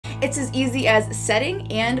It's as easy as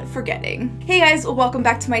setting and forgetting. Hey guys, welcome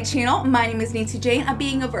back to my channel. My name is Nancy Jane, a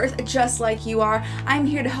being of earth just like you are. I'm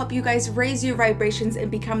here to help you guys raise your vibrations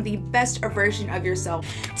and become the best version of yourself.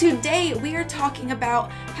 Today, we are talking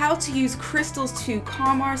about how to use crystals to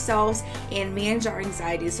calm ourselves and manage our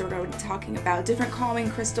anxieties. So we're going to be talking about different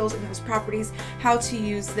calming crystals and those properties, how to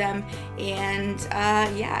use them, and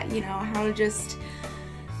yeah, you know, how to just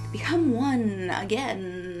become one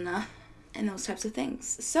again, and those types of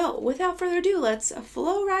things. So without further ado, let's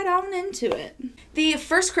flow right on into it. The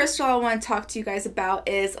first crystal I want to talk to you guys about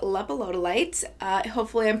is lepidolite.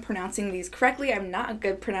 Hopefully I'm pronouncing these correctly. I'm not a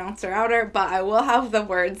good pronouncer outer, but I will have the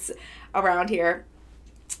words around here.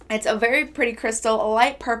 It's a very pretty crystal, a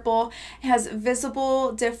light purple. It has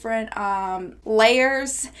visible different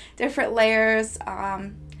layers.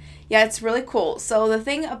 Yeah, it's really cool. So the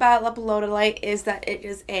thing about lepidolite is that it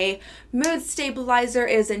is a mood stabilizer,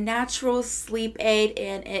 it is a natural sleep aid,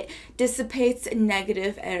 and it dissipates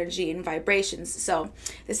negative energy and vibrations. So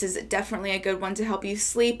this is definitely a good one to help you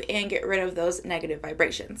sleep and get rid of those negative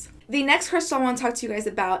vibrations. The next crystal I want to talk to you guys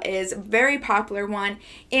about is a very popular one,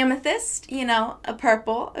 amethyst. You know, a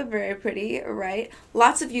purple, a very pretty, right?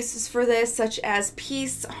 Lots of uses for this, such as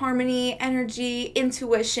peace, harmony, energy,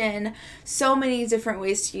 intuition, so many different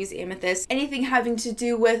ways to use amethyst. Anything having to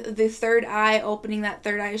do with the third eye, opening that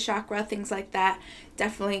third eye chakra, things like that,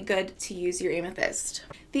 definitely good to use your amethyst.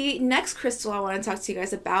 The next crystal I want to talk to you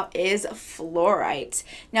guys about is fluorite.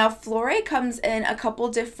 Now, fluorite comes in a couple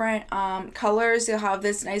different colors. You'll have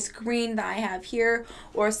this nice green that I have here,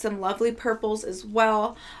 or some lovely purples as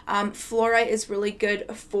well. Fluorite is really good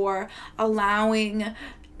for allowing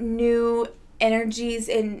new energies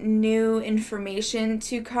and new information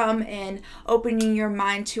to come and opening your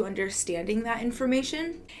mind to understanding that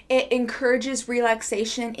information. It encourages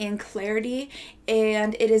relaxation and clarity,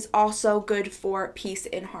 and it is also good for peace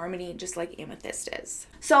and harmony, just like amethyst is.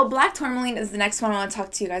 So black tourmaline is the next one I want to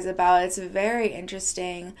talk to you guys about. It's very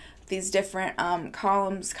interesting. These different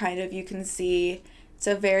columns kind of, you can see it's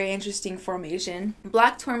a very interesting formation.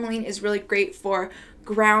 Black tourmaline is really great for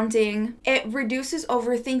grounding. It reduces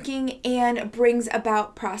overthinking and brings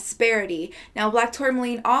about prosperity. Now, black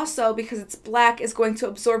tourmaline also, because it's black, is going to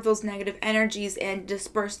absorb those negative energies and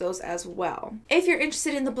disperse those as well. If you're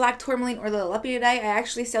interested in the black tourmaline or the lepidolite, I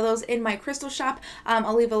actually sell those in my crystal shop.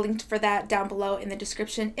 I'll leave a link for that down below in the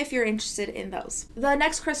description if you're interested in those. The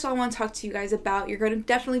next crystal I want to talk to you guys about, you're going to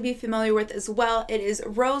definitely be familiar with as well. It is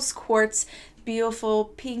rose quartz, beautiful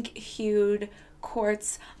pink hued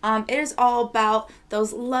quartz. It is all about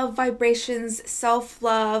those love vibrations,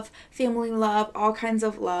 self-love, family love, all kinds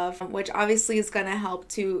of love, which obviously is going to help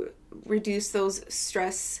to reduce those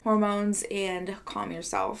stress hormones and calm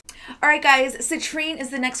yourself. Alright guys, citrine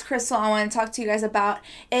is the next crystal I want to talk to you guys about.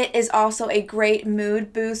 It is also a great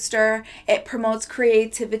mood booster. It promotes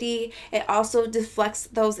creativity. It also deflects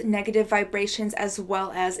those negative vibrations as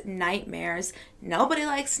well as nightmares. Nobody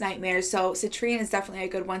likes nightmares, so citrine is definitely a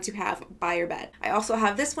good one to have by your bed. I also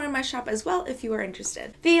have this one in my shop as well if you are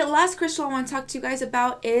interested. The last crystal I want to talk to you guys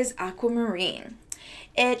about is aquamarine.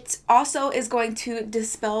 It also is going to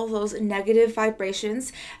dispel those negative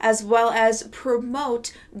vibrations as well as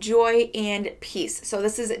promote joy and peace. So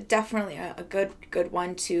this is definitely a good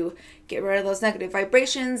one to get rid of those negative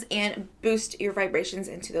vibrations and boost your vibrations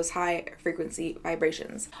into those high frequency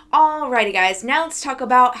vibrations. Alrighty guys, now let's talk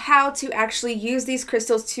about how to actually use these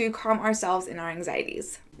crystals to calm ourselves and our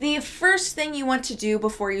anxieties. The first thing you want to do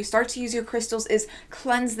before you start to use your crystals is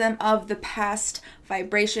cleanse them of the past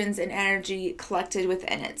vibrations and energy collected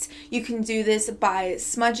within it. You can do this by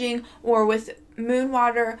smudging or with moon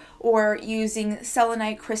water or using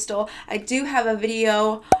selenite crystal. I do have a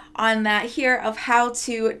video on that here of how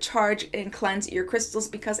to charge and cleanse your crystals,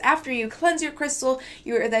 because after you cleanse your crystal,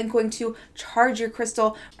 you are then going to charge your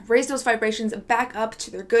crystal, raise those vibrations back up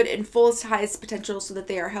to their good and fullest highest potential so that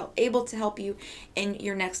they are able to help you in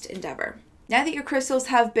your next endeavor. Now that your crystals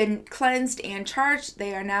have been cleansed and charged,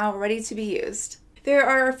 they are now ready to be used. There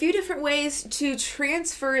are a few different ways to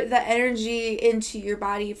transfer the energy into your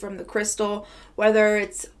body from the crystal, whether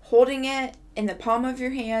it's holding it in the palm of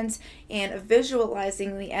your hands and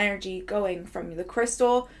visualizing the energy going from the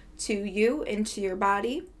crystal to you into your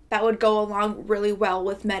body. That would go along really well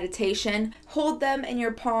with meditation. Hold them in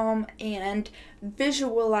your palm and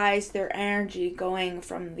visualize their energy going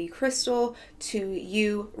from the crystal to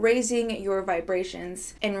you, raising your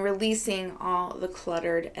vibrations and releasing all the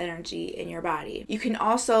cluttered energy in your body. You can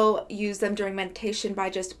also use them during meditation by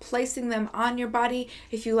just placing them on your body.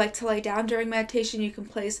 If you like to lay down during meditation, you can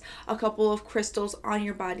place a couple of crystals on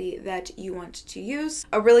your body that you want to use.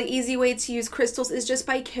 A really easy way to use crystals is just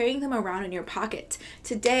by carrying them around in your pocket.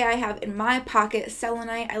 Today I have in my pocket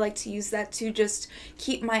selenite. I like to use that to just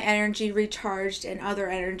keep my energy recharged and other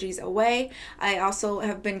energies away. I also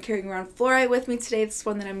have been carrying around fluorite with me today. It's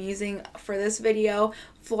one that I'm using for this video.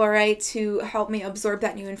 Fluorite to help me absorb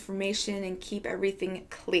that new information and keep everything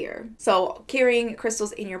clear. So carrying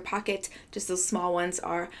crystals in your pocket, just those small ones,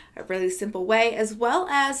 are a really simple way, as well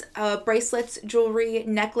as bracelets, jewelry,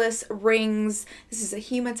 necklace, rings. This is a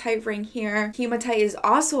hematite ring here. Hematite is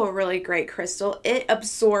also a really great crystal. It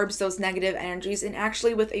absorbs those negative energies, and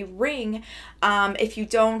actually with a ring, if you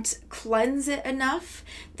don't cleanse it enough,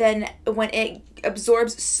 then when it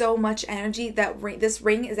absorbs so much energy, this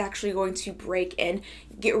ring is actually going to break and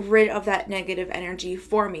get rid of that negative energy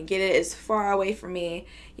for me, get it as far away from me.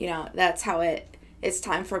 You know, that's how it's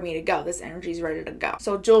time for me to go. This energy is ready to go.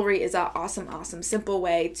 So jewelry is an awesome, simple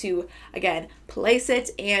way to, again, place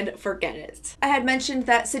it and forget it. I had mentioned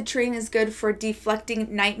that citrine is good for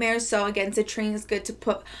deflecting nightmares. So again, citrine is good to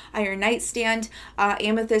put on your nightstand.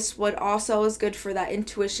 Amethyst wood also is good for that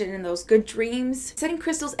intuition and those good dreams. Setting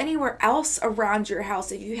crystals anywhere else around your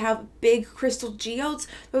house. If you have big crystal geodes,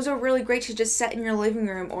 those are really great to just set in your living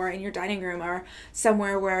room or in your dining room or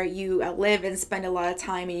somewhere where you live and spend a lot of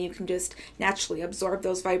time, and you can just naturally absorb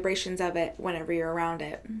those vibrations of it whenever you're around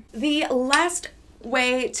it. The last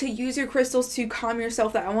way to use your crystals to calm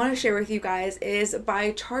yourself that I want to share with you guys is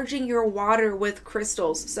by charging your water with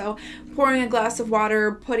crystals. So pouring a glass of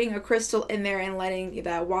water, putting a crystal in there and letting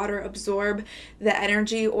that water absorb the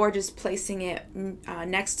energy, or just placing it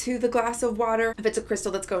next to the glass of water. If it's a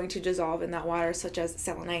crystal that's going to dissolve in that water, such as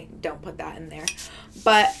selenite, don't put that in there.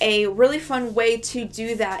 But a really fun way to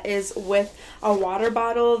do that is with a water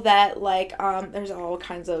bottle that, like, there's all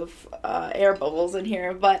kinds of air bubbles in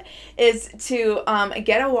here, but is to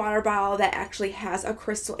get a water bottle that actually has a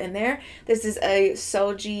crystal in there. This is a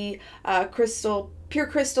Soji pure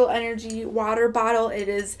crystal energy water bottle. It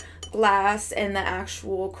is glass and the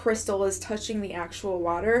actual crystal is touching the actual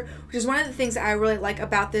water, which is one of the things I really like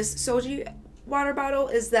about this Soji water bottle,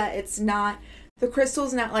 is that it's not, the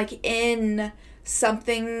crystal's not like in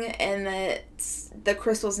something and that the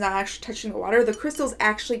crystal's not actually touching the water. The crystal's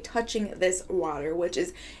actually touching this water, which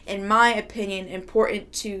is, in my opinion,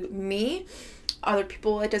 important to me. Other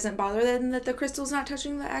people, it doesn't bother them that the crystal's not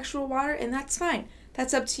touching the actual water, and that's fine.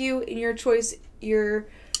 That's up to you and your choice, your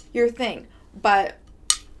thing. But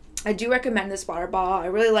I do recommend this water bottle. I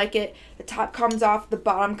really like it. The top comes off, the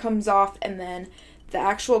bottom comes off, and then the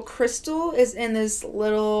actual crystal is in this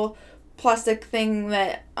little plastic thing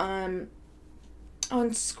that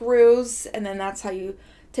unscrews, and then that's how you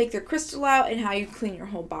take the crystal out and how you clean your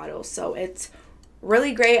whole bottle. So it's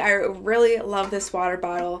really great. I really love this water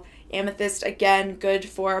bottle. Amethyst, again, good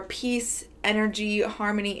for peace, energy,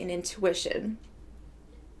 harmony, and intuition.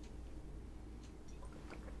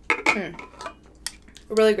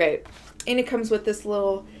 Really great. And it comes with this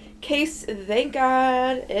little case. Thank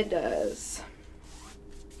God it does.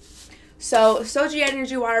 So Soji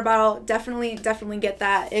Energy water bottle, definitely get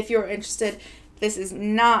that if you're interested. This is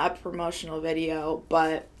not a promotional video,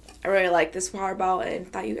 but I really like this water bottle and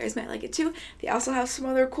thought you guys might like it too. They also have some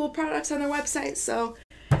other cool products on their website, so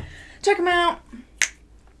check them out.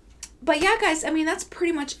 But yeah, guys, I mean, that's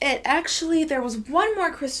pretty much it. Actually, there was one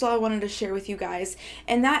more crystal I wanted to share with you guys,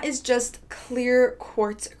 and that is just clear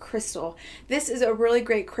quartz crystal. This is a really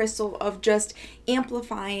great crystal of just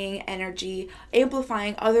amplifying energy,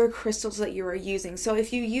 amplifying other crystals that you are using. So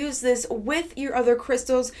if you use this with your other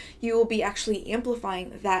crystals, you will be actually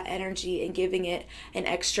amplifying that energy and giving it an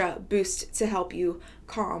extra boost to help you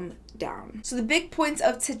calm down. So the big points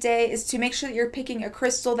of today is to make sure that you're picking a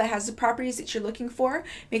crystal that has the properties that you're looking for.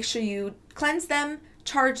 Make sure you cleanse them,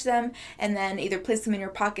 charge them, and then either place them in your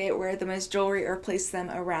pocket, wear them as jewelry, or place them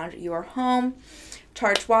around your home.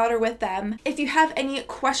 Charge water with them. If you have any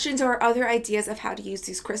questions or other ideas of how to use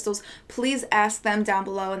these crystals, please ask them down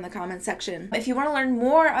below in the comment section. If you want to learn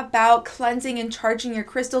more about cleansing and charging your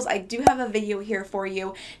crystals, I do have a video here for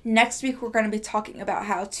you. Next week, we're going to be talking about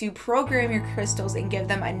how to program your crystals and give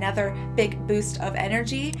them another big boost of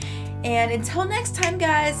energy. And until next time,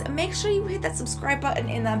 guys, make sure you hit that subscribe button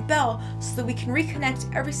and that bell so that we can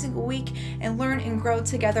reconnect every single week and learn and grow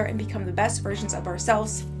together and become the best versions of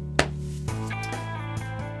ourselves.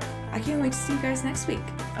 I can't wait to see you guys next week.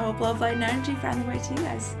 I hope love, light, and energy find their way to you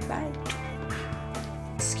guys. Bye.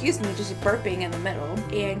 excuse me, just burping in the middle,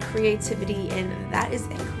 and creativity, and that is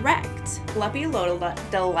incorrect.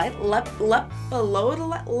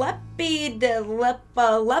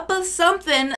 Something